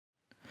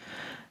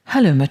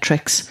Hello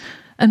Matrix,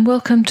 and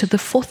welcome to the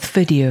fourth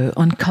video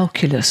on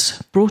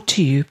calculus brought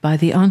to you by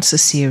the Answer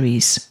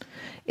series.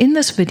 In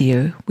this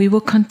video, we will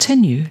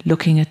continue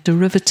looking at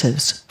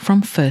derivatives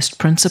from first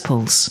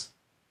principles.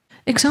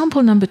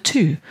 Example number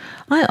 2,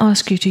 I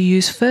ask you to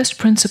use first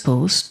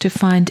principles to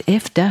find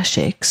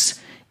f-x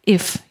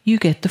if you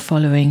get the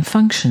following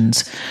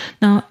functions.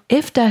 Now,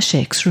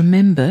 f-x,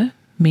 remember,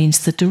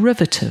 means the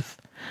derivative.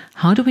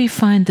 How do we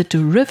find the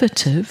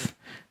derivative?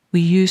 We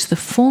use the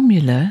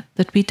formula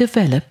that we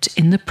developed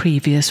in the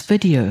previous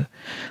video.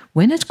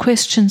 When a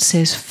question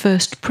says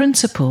first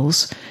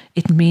principles,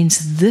 it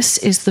means this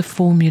is the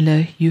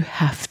formula you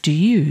have to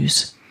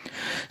use.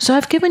 So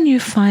I've given you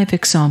 5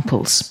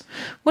 examples.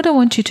 What I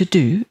want you to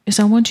do is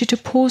I want you to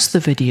pause the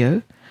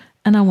video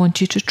and I want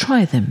you to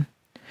try them.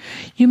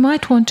 You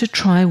might want to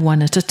try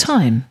one at a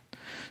time.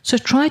 So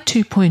try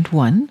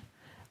 2.1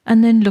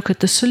 and then look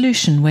at the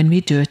solution when we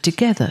do it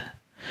together.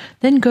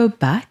 Then go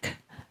back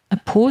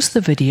and pause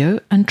the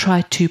video and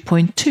try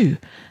 2.2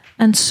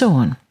 and so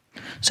on.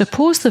 So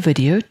pause the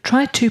video,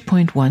 try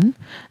 2.1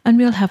 and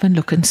we'll have a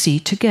look and see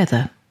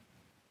together.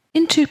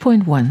 In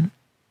 2.1,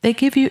 they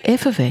give you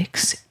f of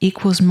x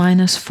equals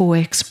minus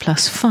 4x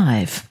plus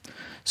 5.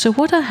 So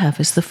what I have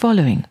is the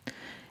following.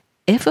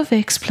 F of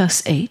x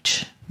plus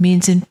h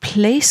means in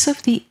place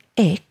of the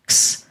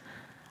x,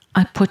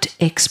 I put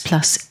x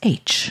plus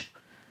h.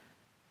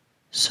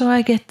 So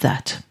I get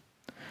that.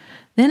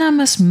 Then I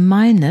must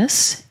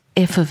minus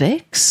f of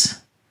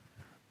x,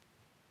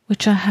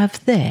 which I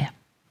have there.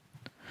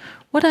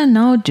 What I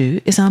now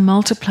do is I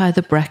multiply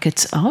the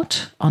brackets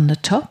out on the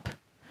top,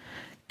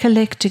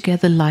 collect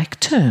together like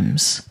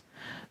terms.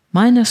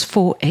 Minus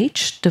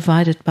 4h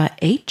divided by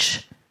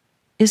h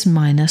is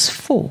minus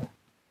 4.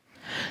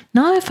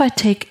 Now if I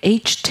take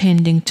h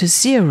tending to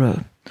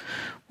 0,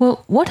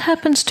 well, what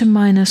happens to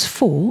minus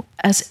 4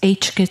 as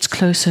h gets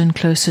closer and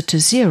closer to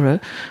 0?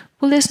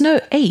 Well, there's no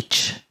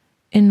h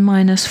in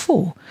minus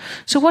 4.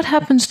 So what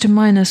happens to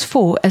minus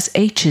 4 as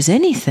h is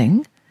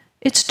anything?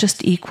 It's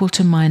just equal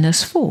to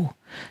minus 4.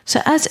 So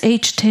as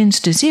h tends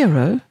to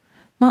 0,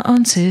 my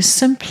answer is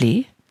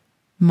simply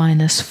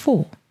minus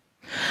 4.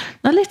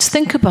 Now let's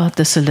think about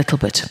this a little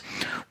bit.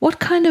 What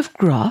kind of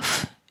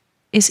graph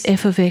is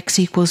f of x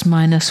equals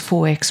minus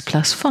 4x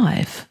plus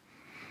 5?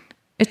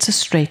 It's a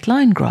straight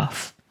line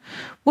graph.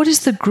 What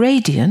is the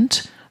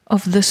gradient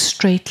of this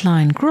straight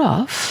line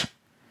graph?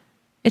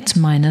 It's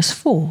minus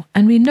 4.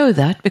 And we know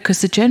that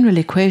because the general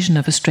equation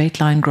of a straight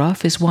line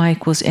graph is y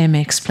equals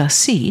mx plus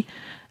c,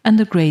 and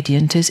the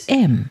gradient is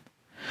m.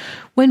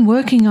 When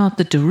working out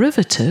the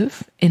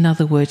derivative, in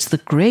other words, the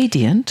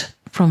gradient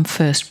from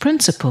first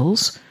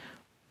principles,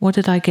 what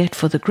did I get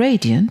for the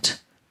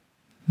gradient?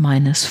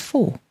 Minus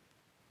 4.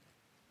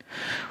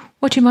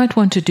 What you might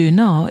want to do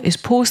now is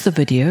pause the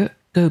video,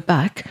 go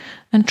back,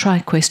 and try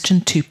question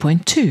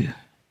 2.2,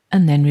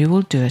 and then we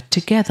will do it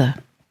together.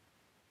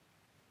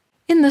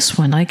 In this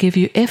one, I give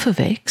you f of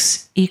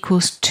x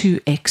equals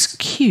 2x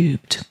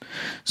cubed.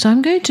 So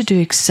I'm going to do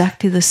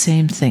exactly the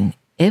same thing.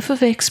 F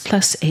of x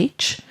plus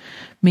h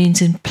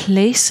means in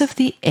place of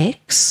the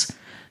x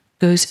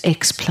goes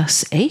x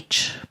plus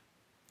h.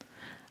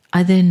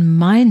 I then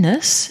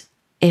minus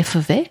f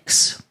of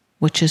x,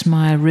 which is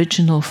my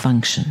original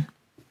function.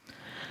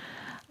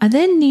 I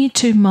then need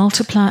to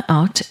multiply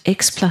out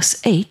x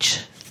plus h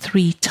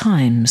 3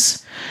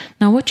 times.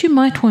 Now what you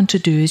might want to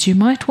do is you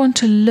might want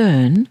to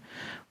learn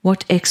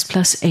what x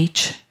plus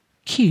h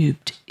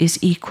cubed is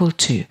equal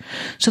to,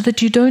 so that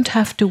you don't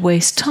have to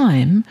waste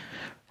time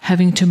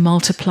having to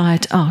multiply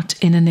it out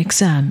in an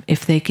exam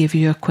if they give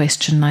you a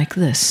question like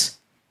this.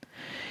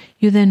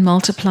 You then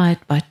multiply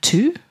it by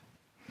 2,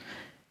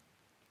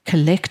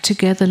 collect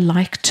together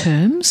like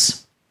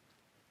terms,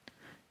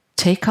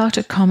 take out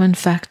a common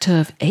factor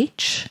of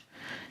h,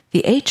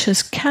 the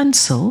h's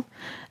cancel,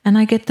 and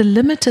I get the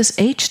limit as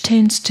h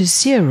tends to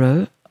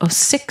 0 of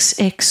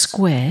 6x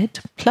squared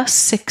plus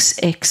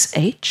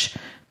 6xh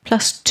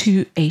plus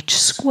 2h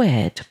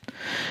squared.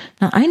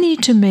 Now I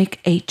need to make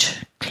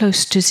h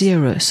close to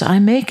 0, so I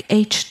make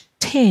h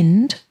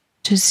tend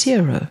to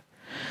 0.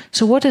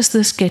 So what does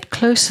this get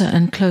closer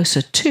and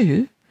closer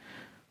to?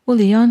 Well,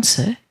 the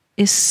answer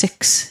is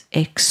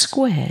 6x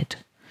squared.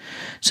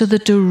 So the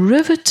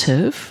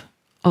derivative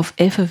of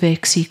f of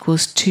x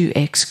equals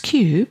 2x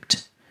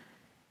cubed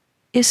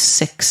is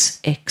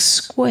 6x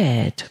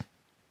squared.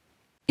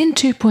 In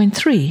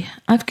 2.3,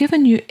 I've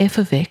given you f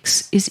of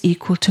x is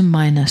equal to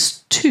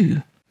minus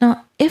 2.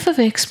 Now, f of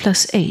x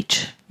plus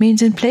h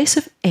means in place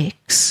of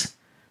x,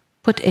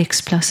 put x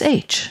plus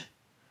h.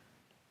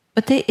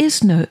 But there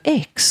is no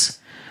x,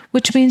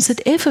 which means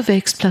that f of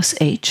x plus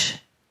h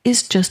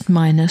is just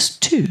minus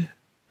 2.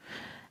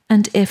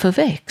 And f of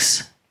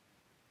x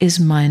is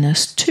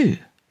minus 2.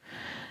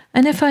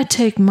 And if I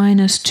take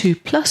minus 2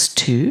 plus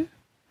 2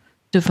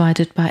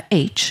 divided by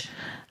h,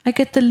 I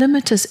get the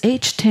limit as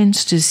h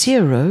tends to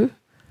 0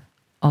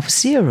 of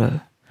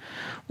 0.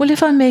 Well,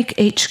 if I make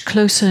h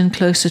closer and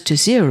closer to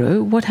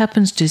 0, what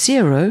happens to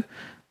 0?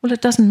 Well,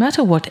 it doesn't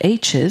matter what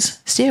h is.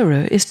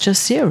 0 is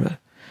just 0.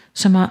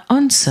 So my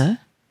answer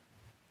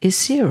is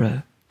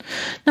 0.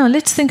 Now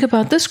let's think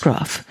about this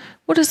graph.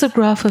 What does the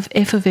graph of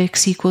f of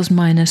x equals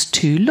minus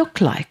 2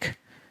 look like?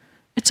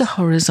 It's a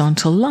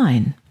horizontal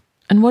line.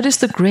 And what is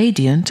the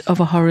gradient of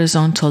a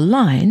horizontal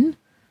line?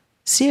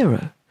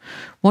 0.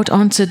 What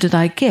answer did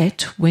I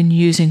get when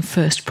using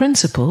first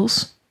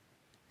principles?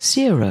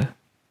 0.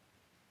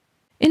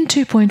 In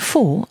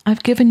 2.4,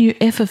 I've given you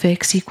f of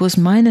x equals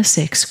minus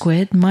x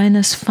squared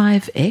minus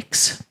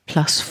 5x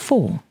plus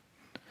 4.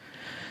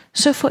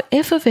 So for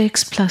f of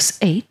x plus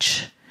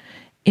h,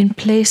 in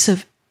place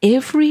of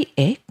every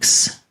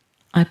x,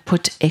 I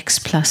put x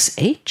plus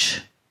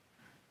h.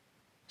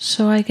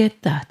 So I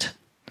get that.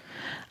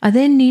 I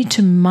then need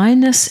to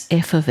minus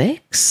f of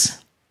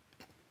x,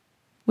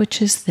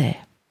 which is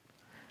there.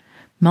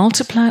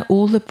 Multiply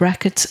all the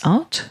brackets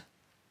out.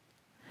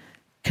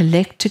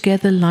 Collect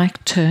together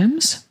like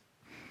terms.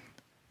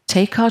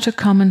 Take out a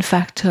common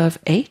factor of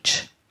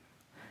h.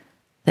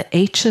 The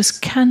h's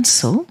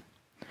cancel.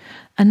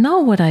 And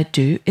now what I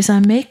do is I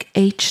make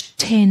h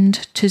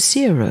tend to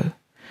 0.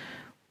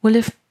 Well,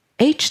 if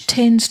h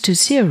tends to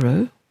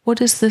 0, what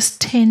does this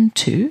tend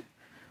to?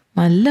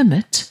 My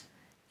limit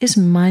is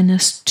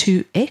minus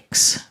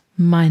 2x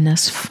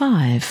minus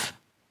 5.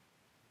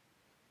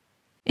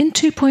 In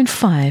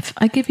 2.5,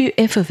 I give you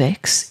f of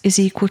x is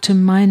equal to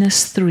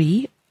minus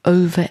 3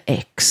 over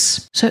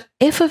x. So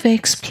f of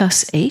x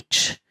plus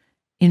h,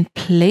 in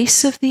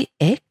place of the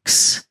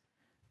x,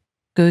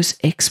 goes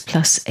x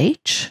plus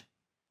h.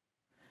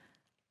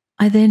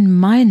 I then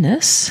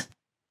minus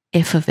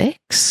f of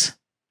x.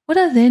 What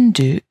I then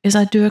do is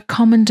I do a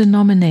common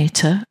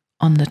denominator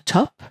on the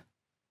top.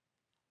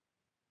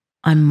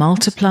 I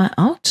multiply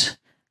out,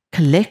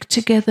 collect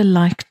together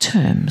like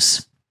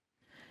terms.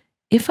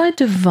 If I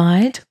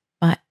divide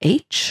by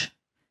h,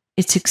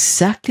 it's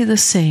exactly the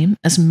same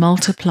as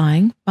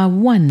multiplying by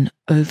 1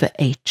 over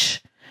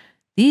h.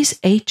 These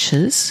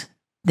h's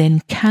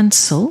then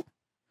cancel,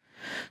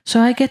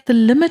 so I get the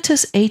limit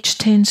as h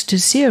tends to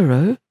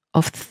 0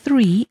 of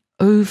 3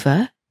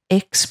 over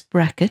x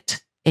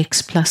bracket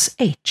x plus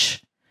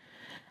h.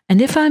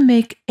 And if I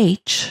make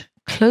h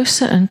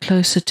closer and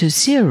closer to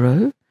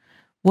 0,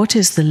 what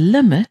is the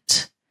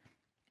limit?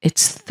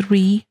 It's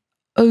 3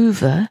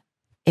 over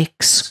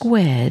x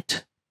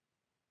squared.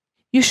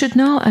 You should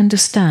now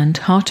understand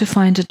how to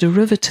find a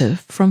derivative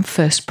from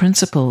first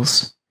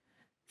principles.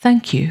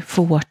 Thank you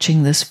for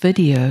watching this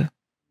video.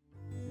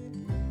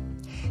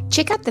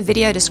 Check out the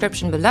video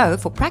description below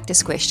for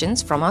practice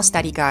questions from our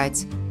study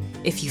guides.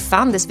 If you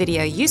found this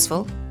video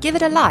useful, give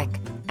it a like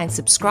and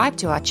subscribe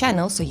to our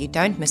channel so you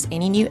don't miss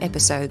any new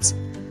episodes.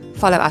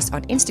 Follow us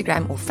on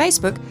Instagram or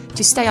Facebook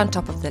to stay on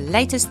top of the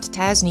latest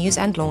TAS news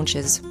and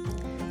launches.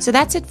 So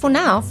that's it for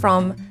now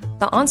from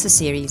the Answer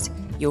Series,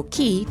 your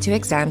key to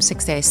exam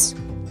success.